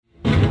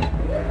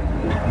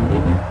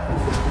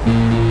From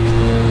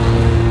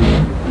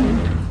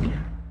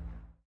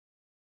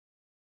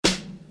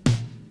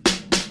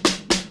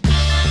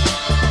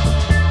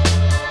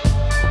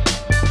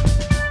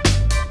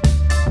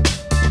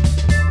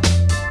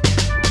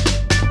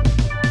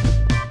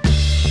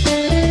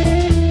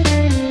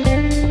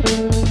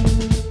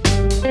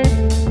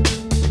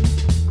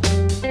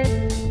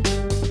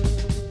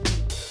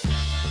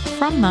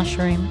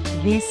Mushroom,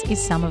 this is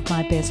some of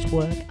my best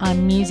work.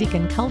 I'm music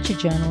and culture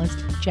journalist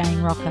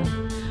Jane Rocker.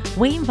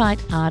 We invite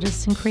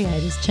artists and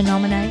creators to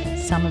nominate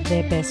some of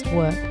their best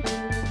work,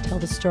 tell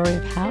the story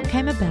of how it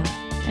came about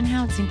and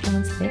how it's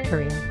influenced their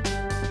career.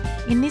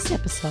 In this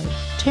episode,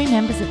 two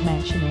members of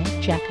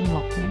Mansionaire, Jack and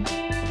Lachlan,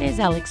 there's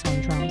Alex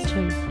on drums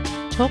too,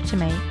 talk to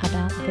me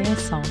about their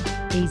song,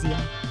 Easier.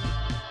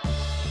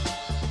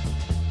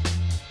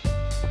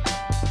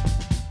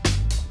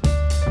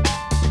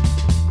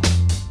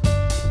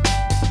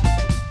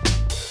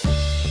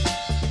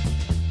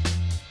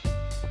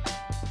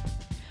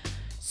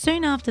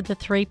 Soon after the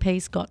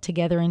three-piece got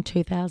together in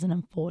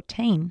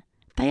 2014,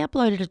 they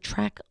uploaded a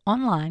track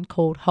online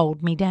called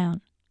Hold Me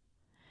Down.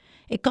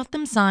 It got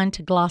them signed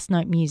to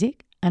Glassnote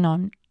Music and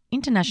on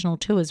international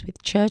tours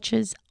with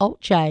Churches,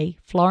 Alt J,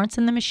 Florence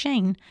and the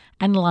Machine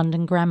and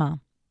London Grammar.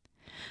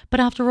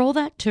 But after all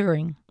that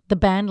touring, the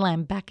band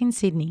landed back in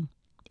Sydney.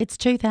 It's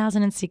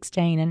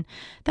 2016 and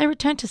they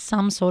returned to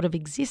some sort of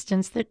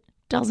existence that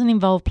doesn't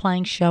involve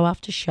playing show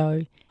after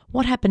show.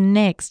 What happened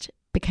next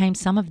became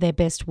some of their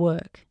best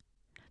work.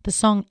 The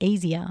song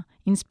Easier,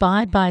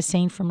 inspired by a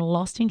scene from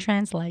Lost in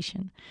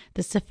Translation,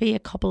 the Sofia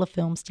Coppola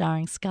film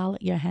starring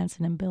Scarlett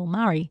Johansson and Bill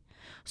Murray,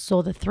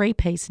 saw the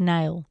three-piece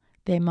nail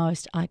their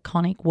most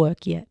iconic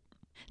work yet.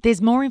 There's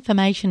more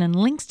information and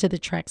links to the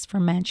tracks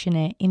from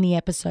Mansionaire in the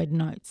episode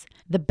notes.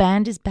 The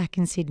band is back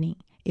in Sydney.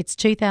 It's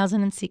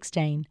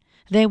 2016.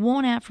 They're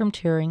worn out from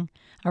touring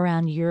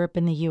around Europe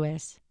and the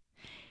US.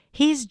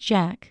 Here's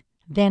Jack,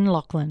 then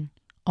Lachlan,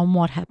 on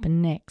what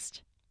happened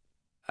next.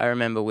 I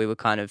remember we were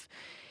kind of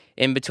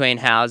in between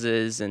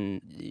houses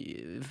and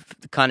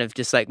kind of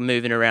just like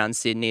moving around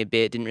Sydney a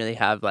bit. Didn't really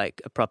have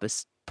like a proper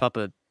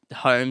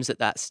homes at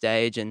that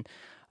stage. And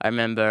I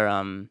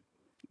remember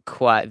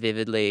quite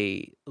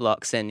vividly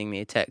Locke sending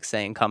me a text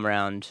saying, "Come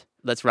around,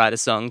 let's write a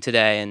song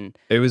today." And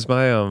it was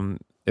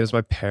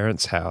my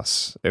parents'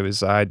 house. It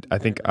was I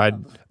think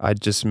I'd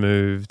just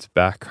moved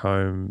back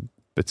home.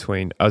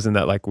 I was in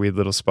that like weird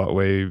little spot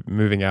where you're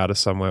moving out of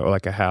somewhere or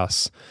like a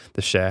house.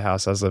 The share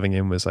house I was living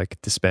in was like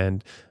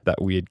disband,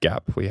 that weird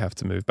gap where you have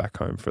to move back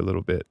home for a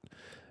little bit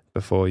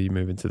before you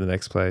move into the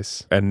next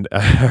place. And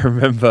I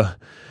remember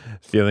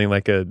feeling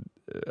like I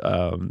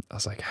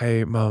was like,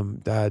 "Hey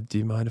Mum, Dad, do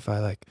you mind if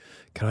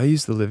can I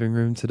use the living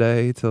room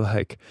today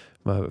to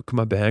can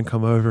my band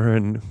come over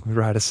and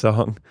write a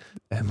song?"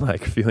 And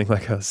like feeling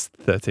like I was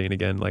 13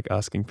 again, like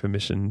asking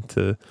permission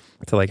to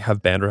like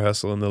have band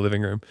rehearsal in the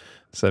living room.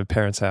 So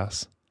parents'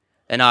 house.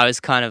 And I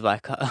was kind of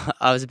like,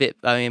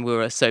 we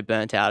were so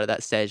burnt out at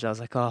that stage. I was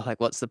like,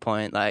 what's the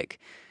point?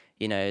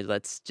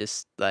 Let's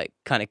just like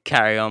kind of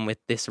carry on with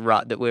this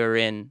rut that we were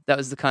in. That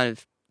was the kind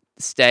of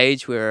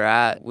stage we were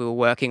at. We were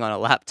working on a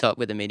laptop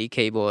with a MIDI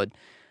keyboard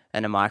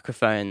and a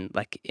microphone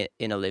like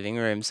in a living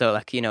room. So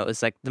it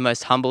was like the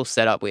most humble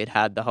setup we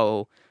had the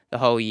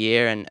whole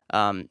year. And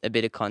a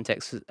bit of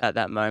context at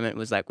that moment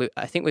was like,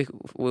 I think we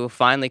were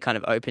finally kind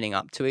of opening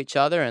up to each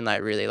other and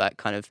like really like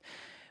kind of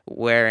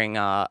wearing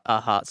our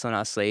hearts on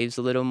our sleeves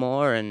a little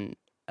more. And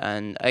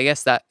I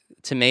guess that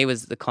to me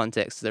was the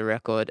context of the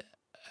record.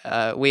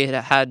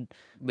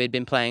 We'd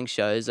been playing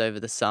shows over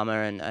the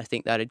summer and I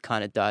think that had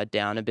kind of died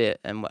down a bit.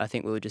 And I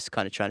think we were just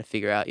kind of trying to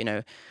figure out,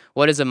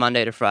 what does a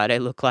Monday to Friday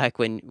look like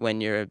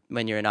when you're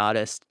an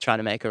artist trying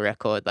to make a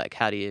record? Like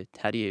how do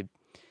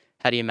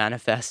you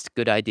manifest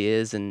good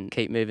ideas and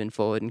keep moving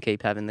forward and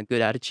keep having the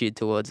good attitude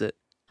towards it?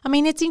 I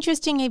mean, it's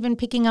interesting even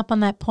picking up on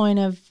that point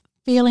of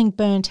feeling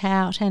burnt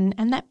out and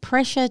that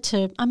pressure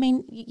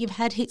you've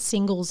had hit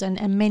singles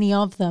and many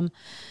of them,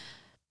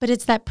 but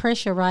it's that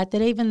pressure, right,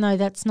 that even though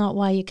that's not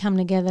why you come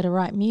together to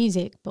write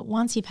music, but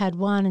once you've had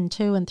 1 and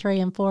 2 and 3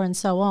 and 4 and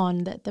so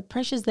on, that the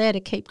pressure's there to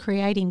keep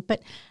creating.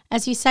 But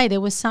as you say,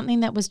 there was something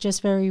that was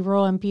just very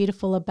raw and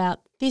beautiful about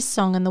this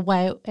song and the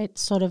way it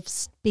sort of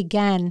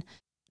began,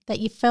 that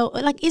you felt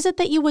like, is it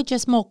that you were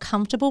just more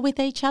comfortable with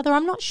each other?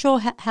 I'm not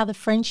sure how the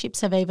friendships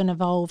have even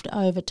evolved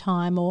over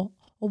time or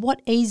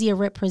what Easier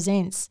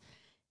represents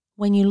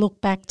when you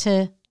look back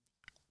to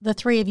the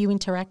three of you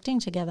interacting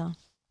together.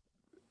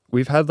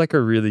 We've had like a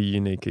really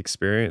unique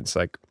experience,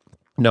 like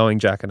knowing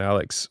Jack and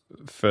Alex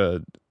for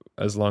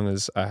as long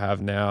as I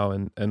have now,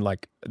 and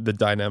like the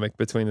dynamic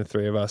between the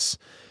three of us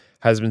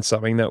has been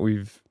something that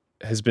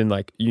has been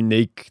like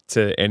unique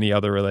to any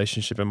other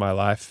relationship in my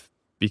life,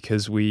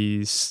 because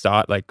we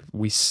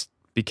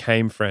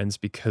became friends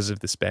because of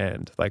this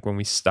band. Like when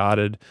we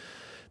started,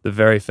 the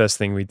very first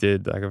thing we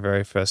did, like our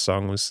very first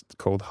song was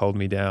called Hold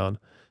Me Down.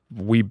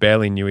 We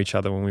barely knew each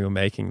other when we were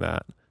making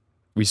that.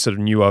 We sort of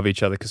knew of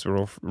each other because we're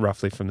all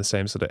roughly from the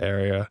same sort of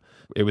area.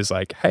 It was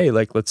like, hey,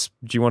 like, do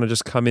you want to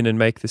just come in and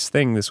make this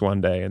thing this one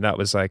day? And that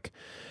was like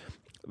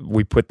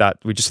we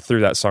just threw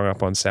that song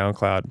up on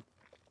SoundCloud,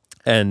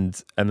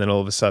 and then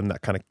all of a sudden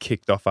that kind of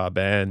kicked off our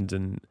band,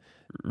 and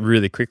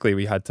really quickly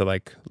we had to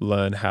like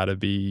learn how to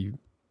be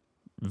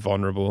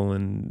vulnerable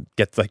and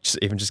get like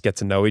just get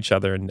to know each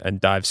other and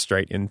dive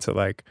straight into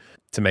like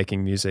to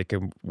making music,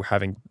 and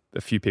having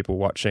a few people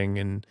watching,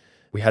 and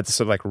we had to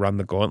sort of like run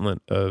the gauntlet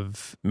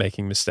of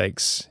making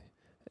mistakes.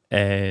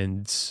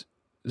 And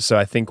so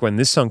I think when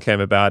this song came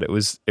about, it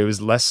was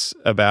less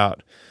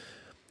about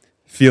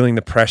feeling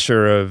the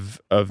pressure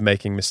of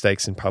making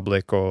mistakes in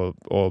public or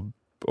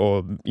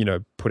you know,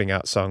 putting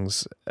out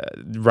songs,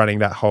 running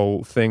that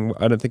whole thing.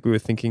 I don't think we were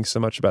thinking so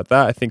much about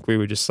that. I think we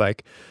were just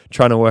like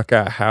trying to work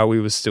out how we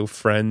were still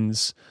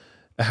friends,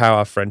 how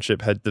our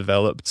friendship had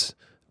developed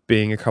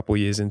being a couple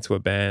years into a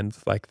band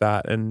like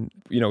that. And,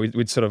 you know,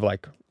 we'd sort of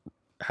like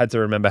had to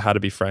remember how to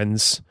be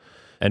friends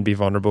and be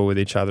vulnerable with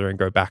each other and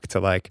go back to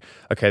like,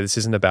 okay, this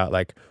isn't about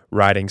like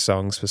writing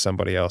songs for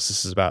somebody else.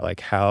 This is about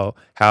like how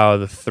are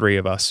the three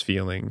of us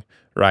feeling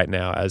right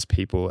now as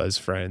people, as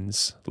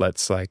friends.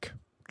 Let's like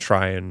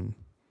try and,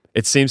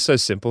 it seems so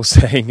simple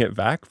saying it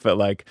back, but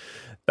like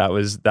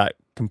that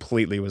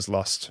completely was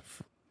lost.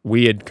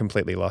 We had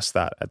completely lost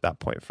that at that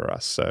point for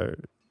us. So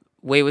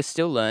we were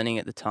still learning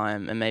at the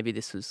time, and maybe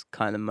this was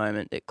kind of the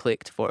moment it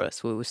clicked for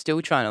us. We were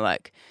still trying to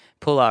like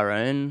pull our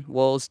own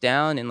walls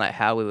down in like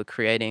how we were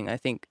creating. I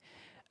think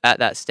at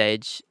that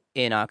stage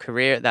in our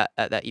career, at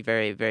that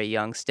very, very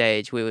young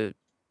stage, we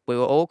were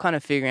all kind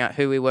of figuring out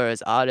who we were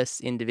as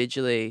artists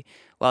individually,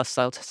 while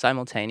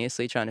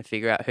simultaneously trying to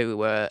figure out who we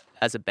were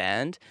as a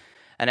band.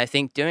 And I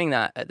think doing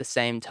that at the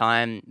same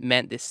time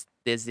meant there's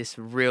this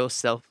real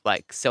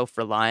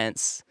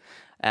self-reliance,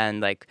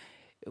 and like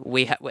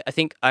I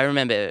think I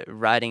remember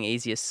writing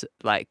Easiest,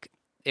 like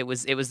it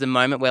was the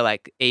moment where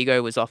like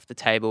ego was off the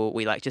table.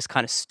 We like just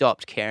kind of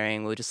stopped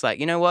caring. We were just like,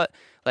 you know what,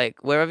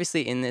 like we're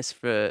obviously in this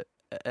for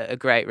a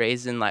great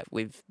reason. Like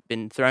we've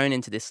been thrown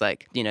into this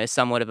like, you know,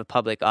 somewhat of a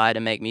public eye to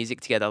make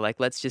music together.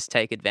 Like let's just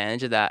take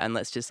advantage of that, and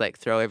let's just like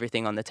throw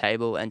everything on the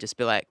table and just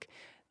be like,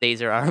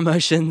 these are our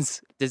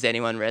emotions. Does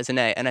anyone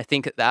resonate? And I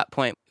think at that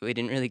point we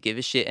didn't really give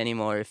a shit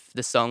anymore if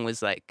the song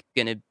was like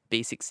gonna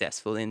be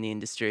successful in the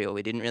industry, or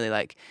we didn't really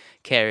like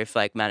care if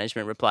like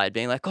management replied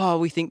being like, oh,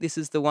 we think this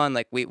is the one.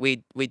 Like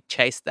we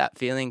chased that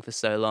feeling for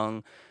so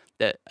long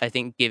that I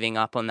think giving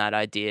up on that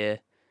idea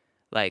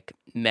like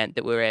meant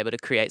that we were able to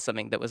create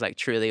something that was like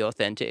truly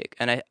authentic.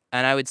 And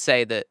I would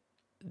say that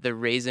the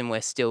reason we're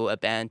still a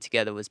band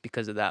together was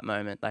because of that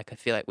moment. Like I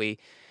feel like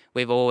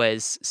we've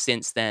always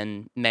since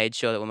then made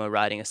sure that when we're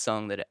writing a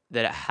song that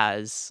it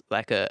has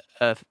like an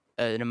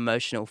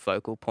emotional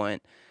focal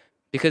point,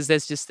 because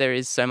there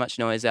is so much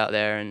noise out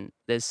there, and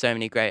there's so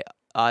many great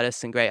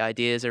artists and great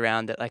ideas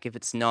around that. Like if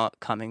it's not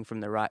coming from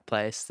the right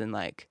place, then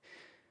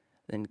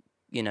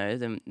you know,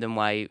 then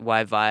why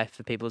vie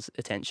for people's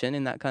attention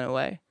in that kind of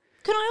way?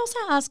 Can I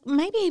also ask,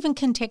 maybe even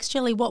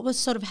contextually, what was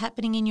sort of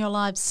happening in your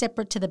lives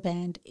separate to the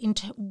band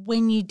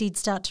when you did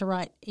start to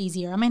write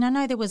Easier? I mean, I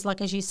know there was,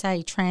 like, as you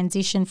say,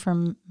 transition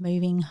from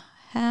moving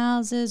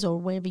houses or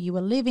wherever you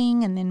were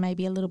living, and then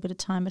maybe a little bit of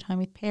time at home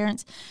with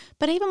parents.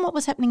 But even what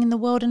was happening in the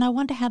world, and I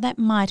wonder how that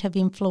might have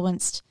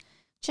influenced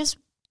just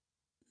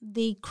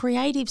the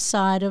creative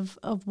side of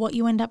what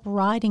you end up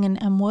writing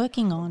and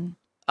working on.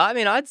 I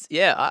mean, I'd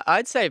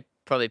say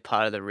probably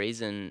part of the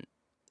reason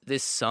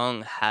this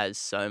song has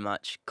so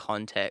much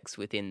context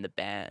within the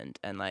band,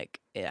 and like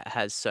it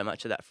has so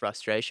much of that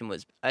frustration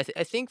was I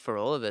think for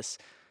all of us,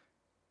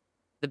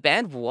 the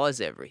band was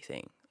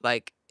everything.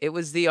 Like it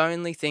was the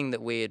only thing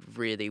that we had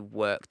really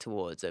worked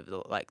towards over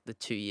the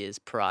 2 years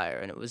prior,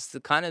 and it was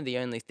the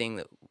only thing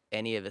that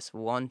any of us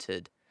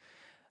wanted.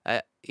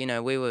 You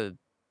know, we were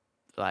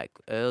like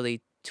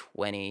early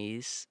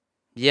 20s.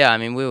 Yeah, I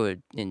mean, we were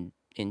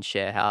in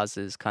share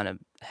houses, kind of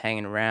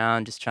hanging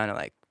around, just trying to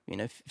like, you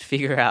know,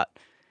 figure out,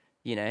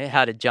 you know,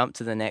 how to jump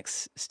to the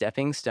next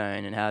stepping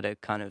stone and how to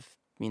kind of,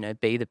 you know,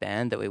 be the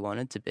band that we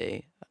wanted to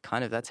be.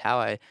 That's how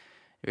I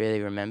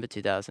really remember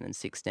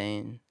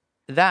 2016.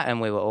 That,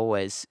 and we were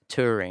always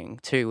touring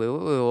too. We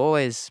were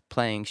always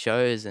playing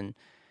shows, and,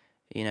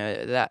 you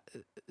know,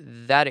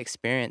 that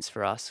experience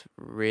for us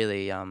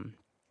really, I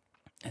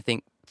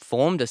think,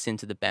 formed us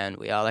into the band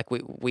we are. Like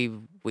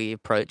we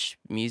approach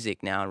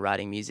music now,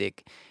 writing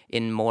music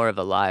in more of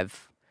a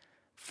live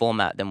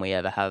format than we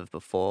ever have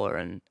before,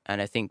 and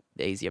I think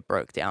Easier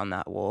broke down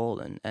that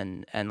wall,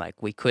 and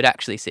like we could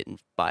actually sit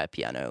by a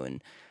piano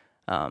and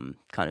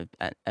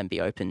and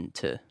be open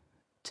to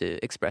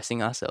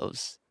expressing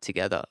ourselves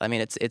together. I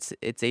mean, it's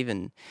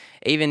even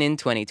in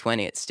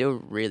 2020, it's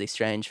still really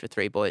strange for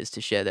three boys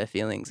to share their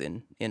feelings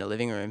in a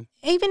living room.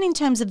 Even in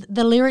terms of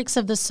the lyrics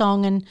of the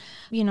song, and,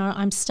 you know,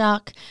 I'm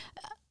stuck,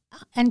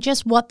 and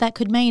just what that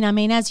could mean. I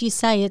mean, as you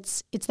say,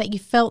 it's that you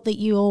felt that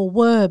you all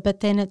were,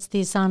 but then it's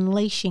this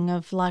unleashing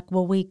of like,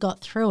 well, we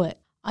got through it.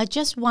 I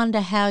just wonder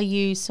how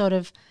you sort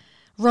of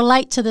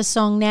relate to the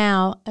song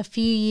now a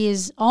few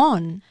years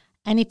on,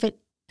 and if it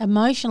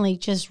emotionally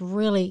just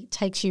really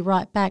takes you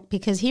right back,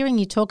 because hearing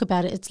you talk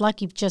about it, it's like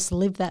you've just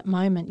lived that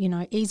moment. You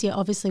know, Easier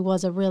obviously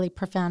was a really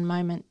profound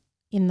moment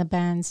in the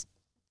band's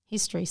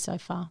history so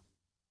far?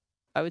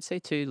 I would say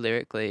too,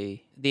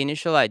 lyrically, the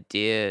initial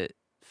idea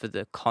for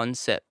the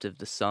concept of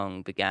the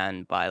song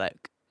began by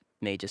like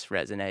me just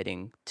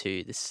resonating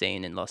to the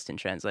scene in Lost in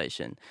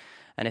Translation.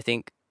 And I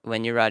think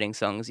when you're writing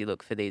songs, you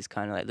look for these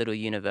kind of like little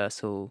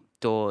universal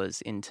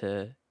doors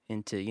into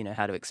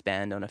how to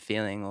expand on a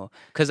feeling. Or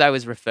because I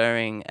was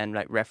referring and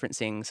like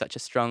referencing such a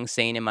strong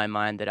scene in my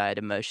mind that I had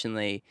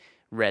emotionally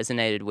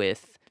resonated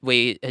with,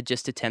 we had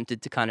just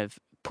attempted to kind of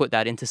put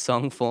that into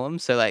song form.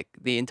 So like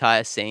the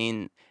entire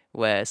scene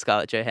where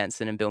Scarlett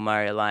Johansson and Bill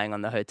Murray are lying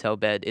on the hotel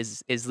bed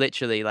is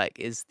literally like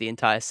is the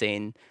entire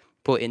scene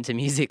put into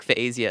music for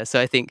easier.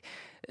 So I think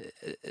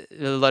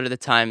a lot of the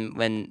time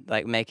when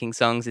like making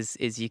songs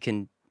is you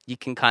can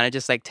kind of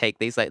just like take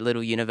these like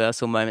little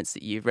universal moments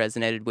that you've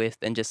resonated with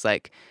and just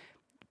like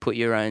put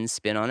your own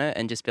spin on it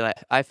and just be like,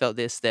 I felt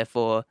this,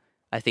 therefore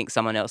I think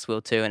someone else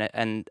will too.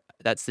 And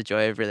that's the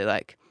joy of really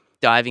like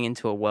diving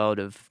into a world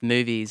of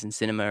movies and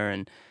cinema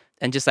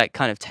and just like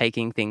kind of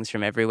taking things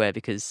from everywhere,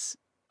 because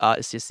art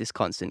is just this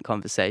constant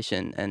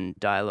conversation and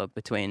dialogue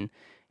between,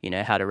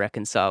 how to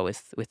reconcile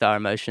with our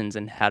emotions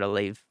and how to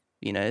leave,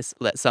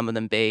 let some of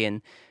them be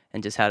and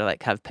just how to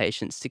like have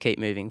patience to keep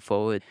moving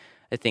forward.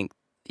 I think,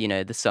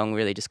 the song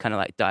really just kind of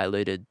like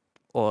diluted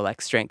or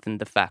like strengthened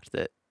the fact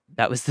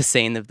that was the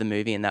scene of the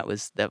movie and that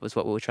was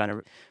what we were trying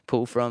to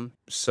pull from.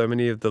 So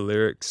many of the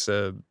lyrics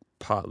are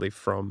partly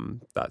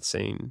from that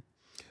scene.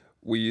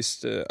 We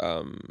used to,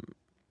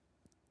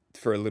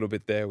 for a little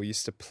bit there, we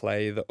used to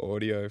play the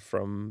audio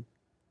from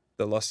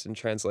the Lost in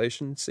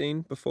Translation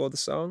scene before the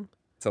song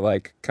to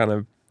like kind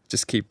of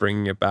just keep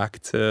bringing it back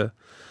to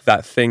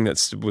that thing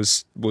that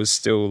was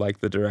still like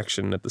the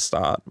direction at the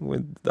start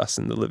with us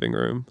in the living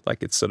room.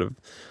 Like it's sort of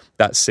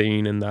that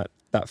scene and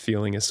that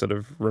feeling has sort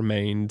of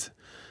remained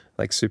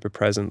like super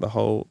present the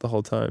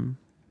whole time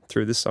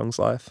through this song's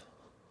life.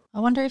 I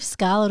wonder if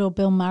Scarlett or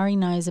Bill Murray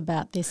knows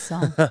about this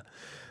song.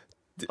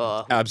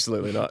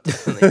 Absolutely not.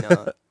 Definitely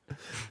not.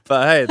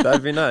 But hey,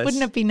 that'd be nice.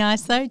 Wouldn't it be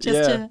nice though?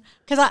 Because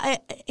I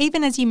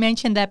even as you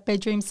mentioned that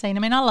bedroom scene,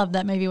 I mean, I love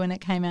that movie when it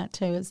came out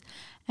too.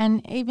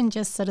 And even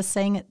just sort of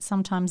seeing it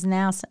sometimes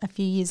now, a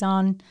few years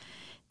on,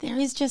 there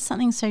is just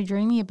something so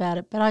dreamy about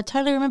it. But I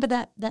totally remember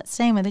that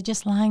scene where they're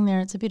just lying there.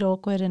 It's a bit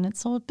awkward and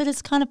but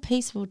it's kind of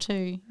peaceful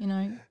too,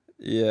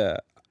 Yeah.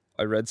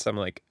 I read some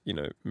like,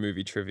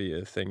 movie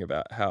trivia thing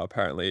about how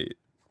apparently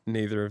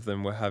neither of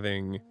them were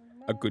having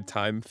a good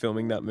time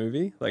filming that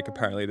movie. Like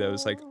apparently there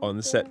was like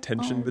on-set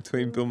tension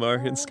between Bill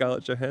Murray and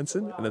Scarlett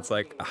Johansson, and it's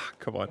like,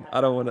 come on,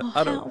 I don't want to.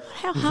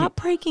 How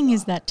heartbreaking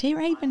is that?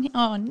 Tira even.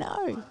 Oh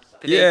no.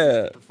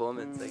 Yeah,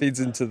 performance feeds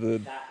into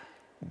the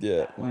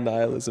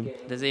nihilism.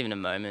 There's even a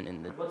moment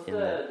in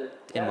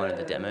one of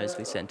the demos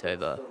we sent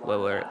over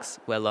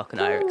where Locke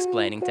and I are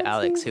explaining to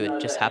Alex, who had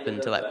just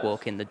happened to like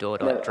walk in the door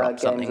to like drop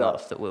something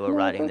off, that we were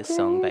writing this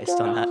song based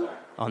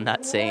on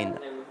that scene.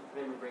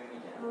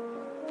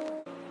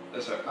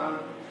 So I'm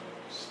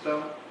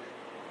stuck.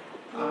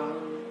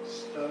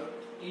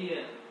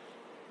 Yeah.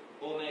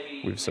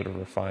 We've sort of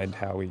refined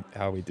how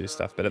we do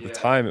stuff, but at the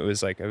time it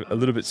was like a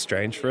little bit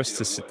strange for us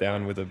to sit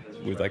down with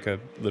like a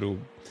little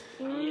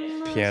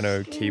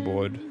piano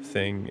keyboard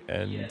thing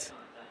and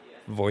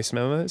voice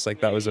memos.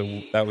 Like that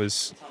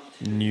was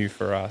new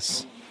for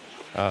us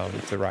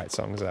to write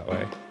songs that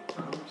way.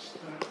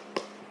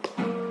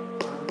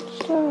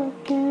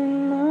 Stuck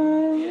in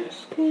my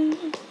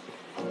skin.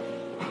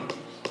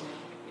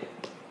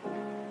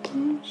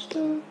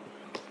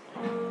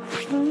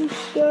 I'm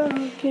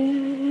stuck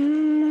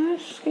in my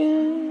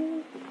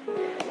skin.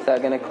 Is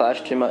that going to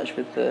clash too much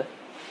with the...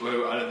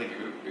 Well, I don't think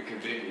it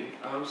could be.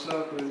 I'm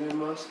stuck within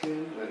my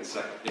skin. And it's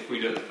like, if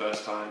we do it the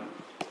first time,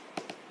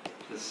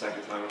 the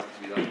second time I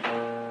have to be like,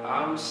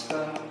 I'm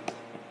stuck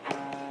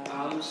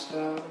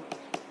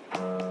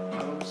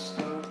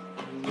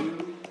with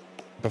you.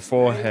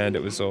 Beforehand,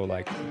 it was all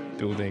like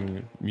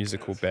building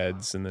musical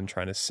beds and then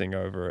trying to sing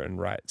over it and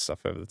write stuff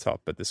over the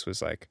top. But this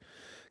was like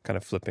kind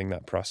of flipping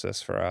that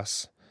process for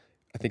us.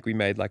 I think we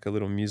made like a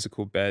little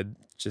musical bed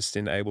just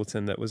in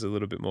Ableton that was a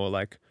little bit more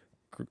like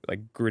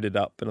gridded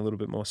up and a little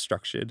bit more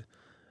structured.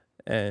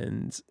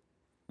 And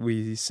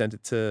we sent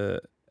it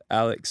to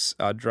Alex,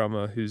 our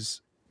drummer,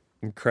 who's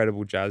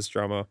incredible jazz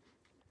drummer,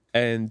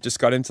 and just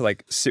got him to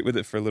like sit with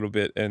it for a little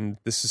bit. And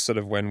this is sort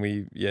of when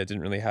we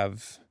didn't really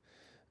have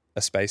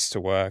a space to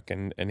work,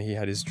 and he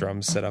had his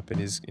drums set up in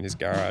his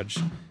garage,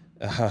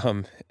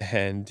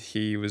 and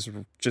he was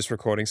just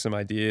recording some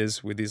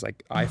ideas with his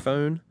like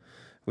iPhone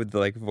with the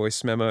like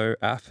voice memo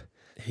app.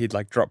 He'd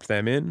like dropped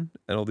them in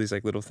and all these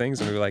like little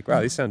things, and we were like, wow,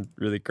 these sound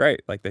really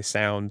great. Like they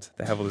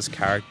have all this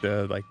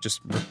character, like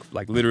just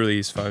like literally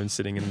his phone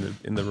sitting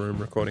in the room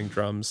recording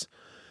drums,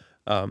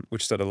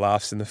 which sort of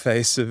laughs in the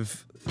face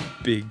of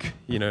big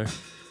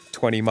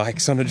 20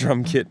 mics on a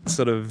drum kit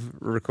sort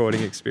of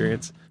recording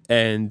experience.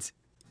 And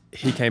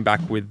he came back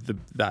with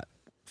that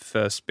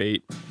first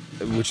beat,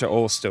 which are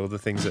all still the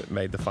things that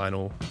made the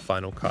final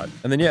cut.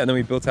 And then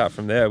we built out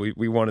from there.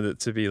 We wanted it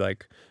to be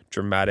like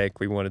dramatic.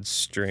 We wanted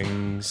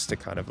strings to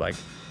kind of like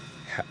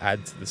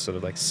add to the sort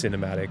of like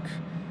cinematic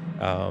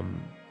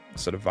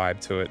sort of vibe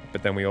to it.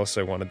 But then we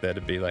also wanted there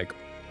to be like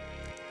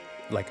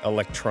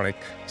electronic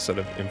sort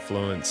of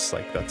influence.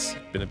 Like that's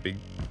been a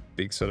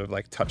big sort of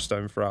like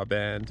touchstone for our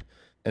band.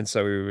 And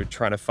so we were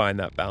trying to find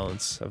that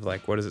balance of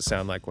like, what does it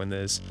sound like when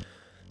there's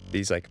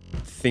these like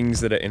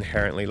things that are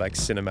inherently like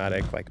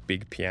cinematic, like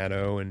big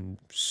piano and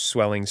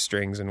swelling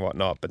strings and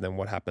whatnot. But then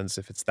what happens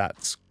if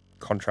that's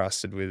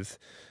contrasted with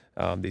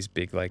these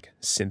big like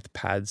synth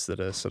pads that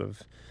are sort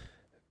of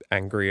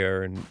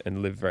angrier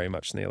and live very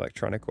much in the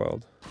electronic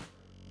world.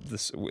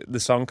 The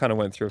song kind of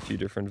went through a few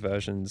different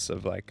versions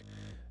of like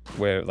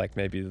where like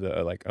maybe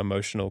the like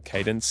emotional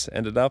cadence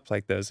ended up.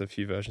 Like there's a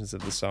few versions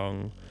of the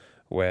song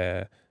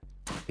where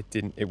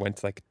it went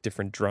to like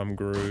different drum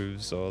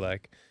grooves or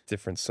like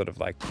different sort of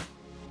like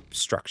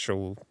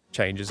structural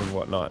changes and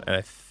whatnot.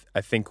 And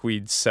I think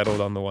we'd settled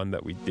on the one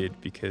that we did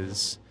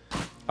because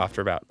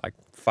after about like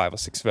 5 or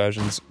 6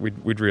 versions,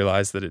 we'd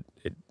realized that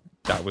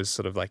that was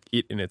sort of like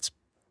it in its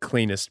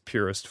cleanest,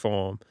 purest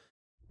form.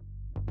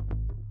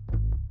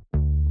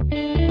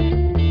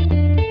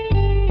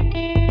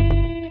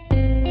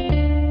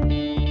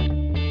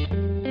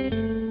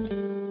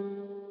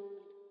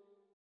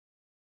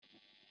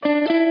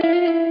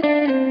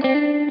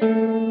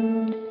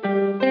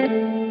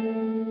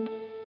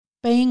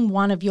 Being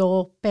one of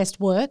your best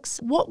works,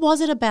 what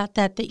was it about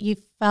that you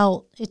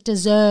felt it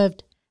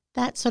deserved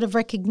that sort of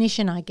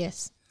recognition, I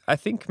guess? I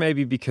think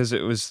maybe because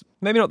it was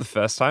maybe not the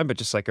first time, but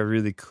just like a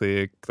really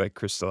clear, like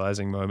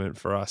crystallizing moment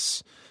for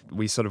us.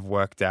 We sort of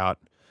worked out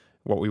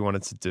what we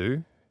wanted to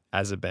do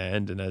as a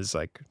band and as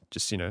like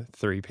just,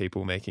 3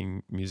 people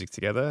making music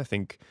together. I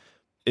think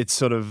it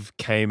sort of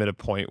came at a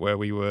point where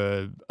we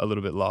were a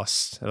little bit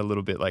lost and a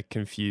little bit like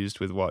confused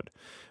with what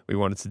we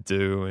wanted to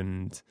do.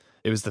 And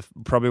it was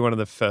probably one of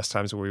the first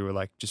times where we were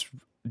like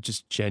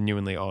just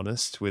genuinely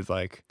honest with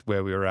like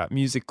where we were at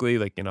musically,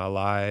 like in our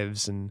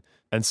lives. And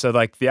so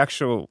like the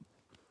actual,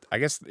 I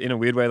guess in a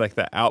weird way, like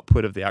the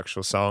output of the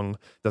actual song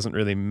doesn't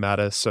really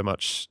matter so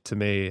much to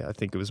me. I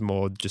think it was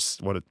more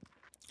just what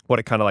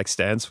it kind of like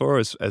stands for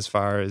as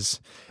far as,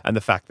 and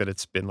the fact that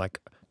it's been like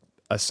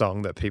a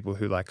song that people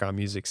who like our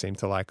music seem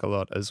to like a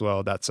lot as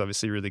well. That's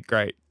obviously really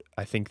great.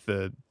 I think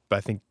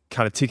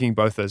kind of ticking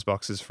both those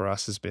boxes for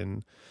us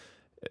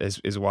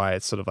is why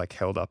it's sort of like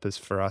held up as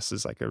for us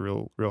as like a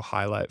real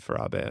highlight for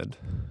our band.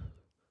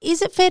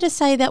 Is it fair to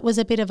say that was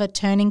a bit of a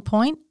turning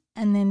point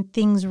and then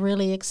things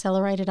really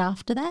accelerated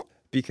after that?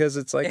 Because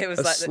it's like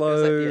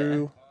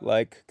slow,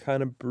 like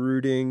kind of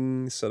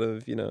brooding sort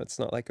of, it's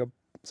not like a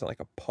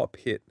pop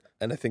hit.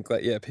 And I think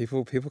like,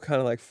 people kind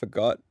of like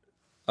forgot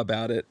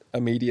about it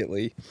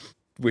immediately,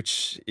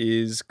 which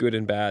is good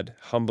and bad,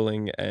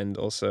 humbling and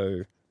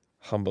also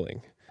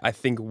humbling. I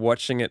think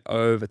watching it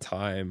over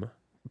time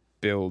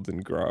build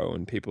and grow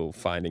and people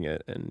finding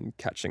it and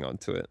catching on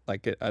to it,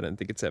 I don't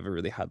think it's ever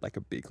really had like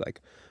a big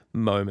like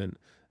moment.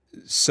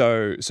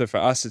 So for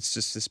us, it's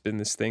just been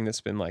this thing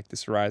that's been like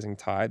this rising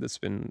tide that's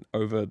been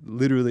over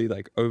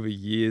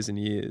years and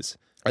years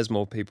as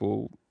more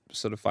people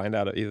sort of find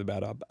out either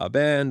about our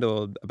band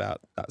or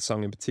about that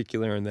song in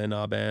particular and then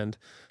our band.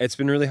 It's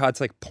been really hard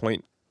to like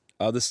point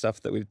other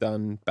stuff that we've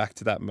done back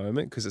to that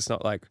moment because it's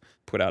not like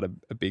put out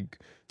a big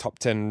top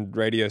 10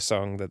 radio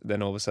song that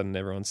then all of a sudden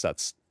everyone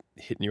starts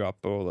hitting you up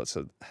or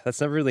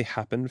that's never really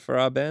happened for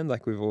our band.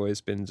 Like we've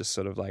always been just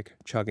sort of like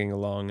chugging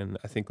along, and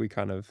I think we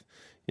kind of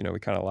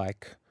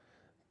like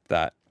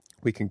that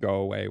we can go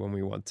away when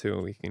we want to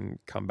and we can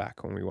come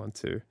back when we want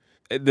to.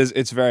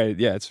 It's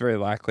very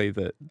likely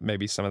that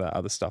maybe some of that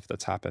other stuff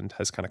that's happened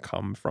has kind of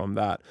come from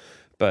that,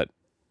 but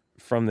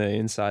from the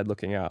inside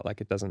looking out,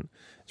 like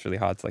it's really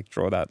hard to like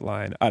draw that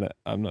line.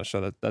 I'm not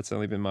sure that's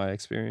only been my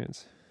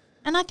experience.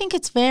 And I think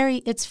it's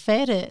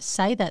fair to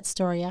say that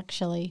story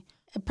actually.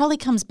 It probably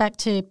comes back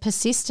to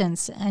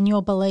persistence and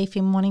your belief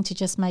in wanting to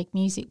just make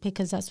music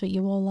because that's what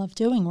you all love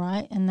doing,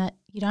 right? And that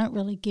you don't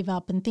really give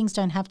up and things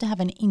don't have to have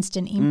an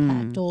instant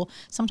impact or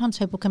sometimes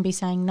people can be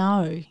saying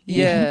no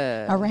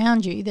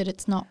around you that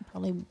it's not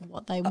probably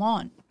what they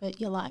want. But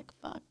you're like,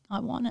 fuck, I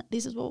want it.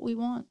 This is what we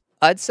want.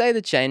 I'd say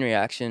the chain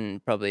reaction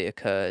probably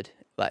occurred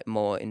like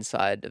more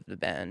inside of the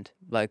band.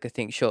 Like I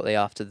think shortly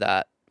after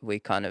that we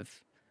kind of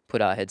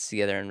put our heads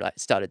together and like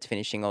started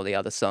finishing all the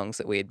other songs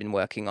that we had been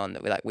working on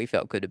that we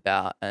felt good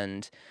about,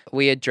 and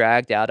we had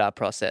dragged out our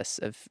process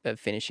of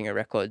finishing a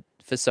record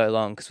for so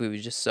long because we were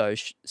just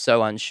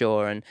so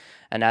unsure, and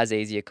as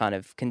Easier kind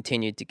of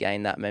continued to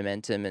gain that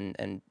momentum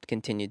and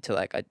continued to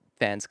like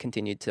fans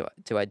continued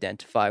to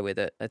identify with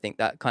it. I think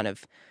that kind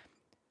of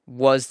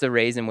was the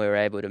reason we were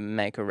able to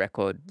make a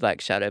record like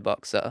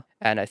Shadowboxer.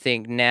 And I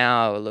think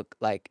now look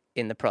like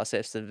in the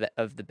process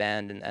of the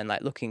band and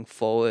like looking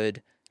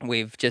forward,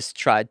 we've just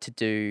tried to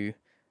do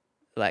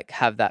like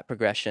have that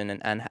progression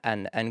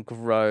and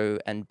grow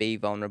and be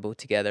vulnerable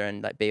together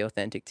and like be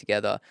authentic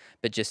together,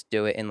 but just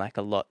do it in like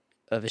a lot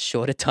of a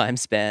shorter time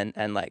span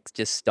and like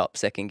just stop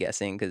second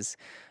guessing, because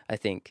I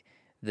think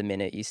the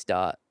minute you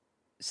start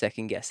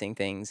second guessing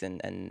things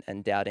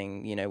and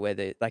doubting, you know,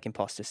 whether like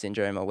imposter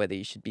syndrome or whether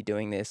you should be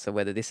doing this or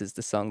whether this is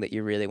the song that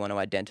you really want to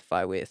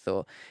identify with,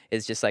 or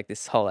it's just like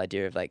this whole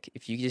idea of like,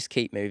 if you just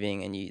keep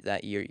moving and you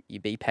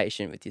be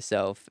patient with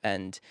yourself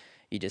and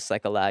you just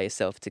like allow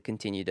yourself to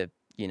continue to,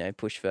 you know,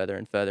 push further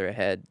and further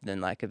ahead, then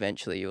like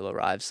eventually you'll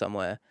arrive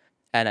somewhere.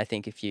 And I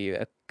think if you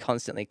are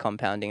constantly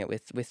compounding it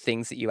with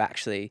things that you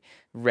actually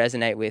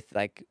resonate with,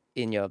 like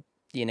in your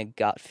inner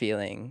gut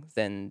feeling,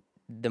 then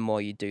the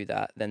more you do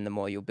that, then the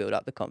more you'll build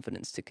up the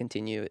confidence to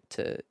continue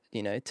to,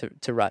 you know,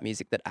 to write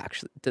music that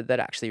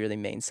actually really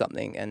means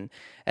something. And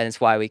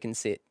it's why we can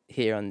sit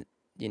here on,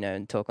 you know,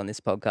 and talk on this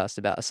podcast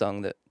about a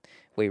song that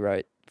we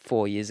wrote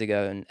 4 years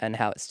ago and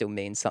how it still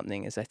means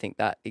something, is I think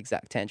that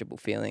exact tangible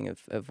feeling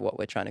of what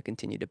we're trying to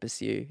continue to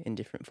pursue in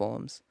different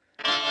forms.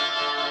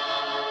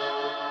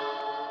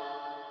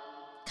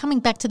 Coming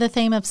back to the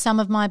theme of some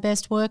of my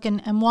best work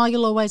and why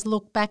you'll always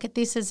look back at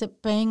this as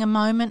it being a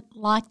moment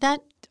like that?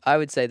 I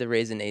would say the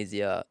reason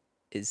Easier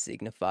is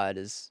signified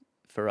as,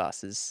 for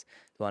us, as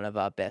one of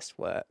our best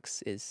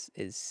works is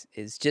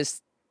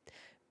just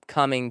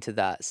coming to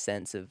that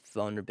sense of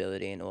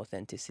vulnerability and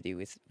authenticity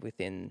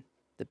within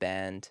the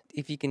band.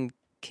 If you can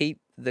keep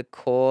the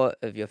core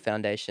of your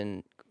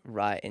foundation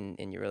right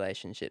in your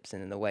relationships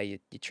and in the way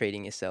you're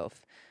treating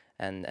yourself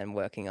and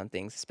working on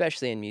things,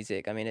 especially in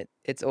music. I mean,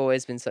 it's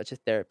always been such a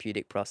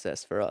therapeutic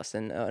process for us,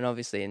 and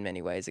obviously in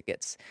many ways it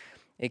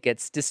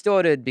gets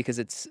distorted because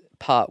it's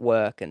part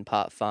work and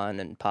part fun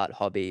and part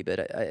hobby.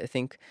 But I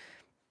think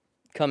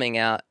coming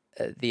out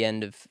at the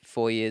end of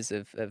 4 years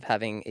of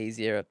having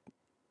Easier,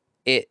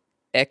 it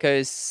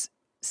echoes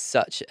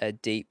such a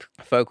deep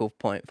focal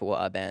point for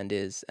what our band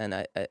is. And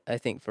I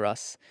think for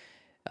us,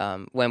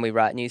 when we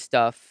write new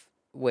stuff,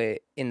 we're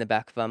in the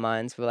back of our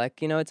minds, we're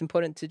like, you know, it's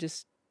important to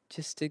just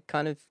to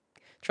kind of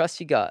trust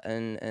your gut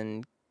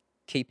and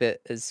keep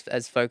it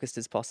as focused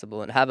as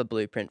possible and have a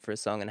blueprint for a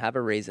song and have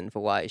a reason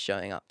for why you're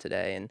showing up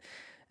today.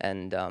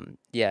 And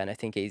I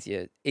think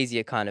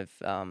Easier kind of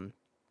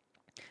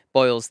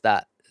boils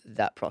that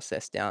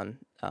process down,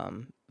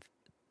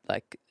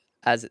 like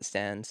as it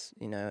stands,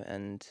 you know,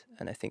 and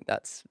I think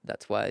that's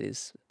why it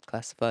is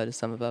classified as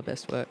some of our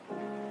best work.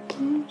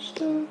 I'm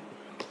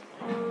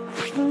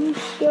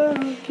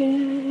stuck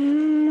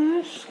in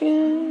my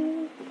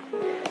skin.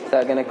 Is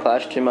that going to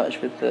clash too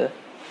much with the...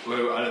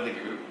 Well, I don't think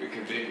it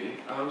could be.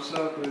 I'm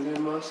stuck within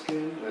my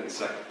skin.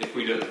 It's like, if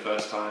we do it the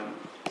first time,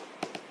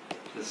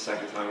 the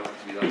second time we'll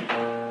have to be like,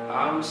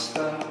 I'm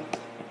stuck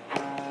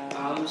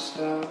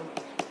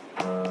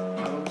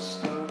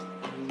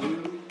with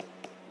you,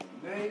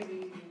 maybe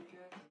you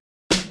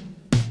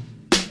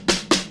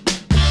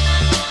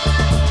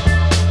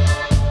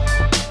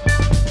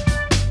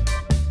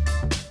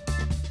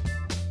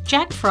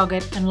Jack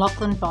Froggatt and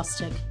Lachlan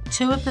Bostic,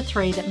 two of the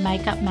three that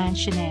make up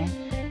Mansionaire.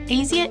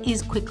 Easier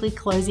is quickly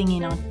closing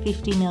in on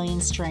 50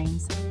 million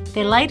streams.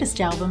 Their latest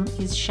album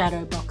is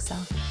Shadowboxer.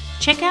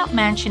 Check out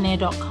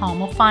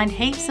mansionaire.com or find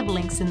heaps of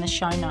links in the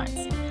show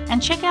notes. And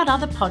check out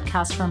other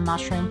podcasts from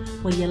Mushroom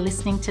where you're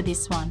listening to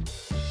this one.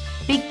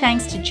 Big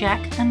thanks to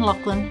Jack and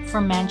Lachlan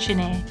from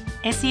Mansionaire,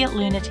 Essie at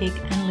Lunatic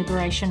and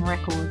Liberation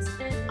Records.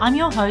 I'm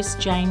your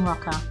host, Jane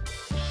Rocker.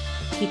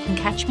 You can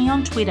catch me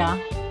on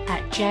Twitter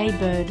at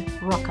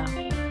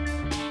jbirdrocker.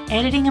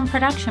 Editing and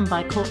production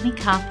by Courtney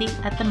Carthy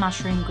at The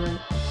Mushroom Group.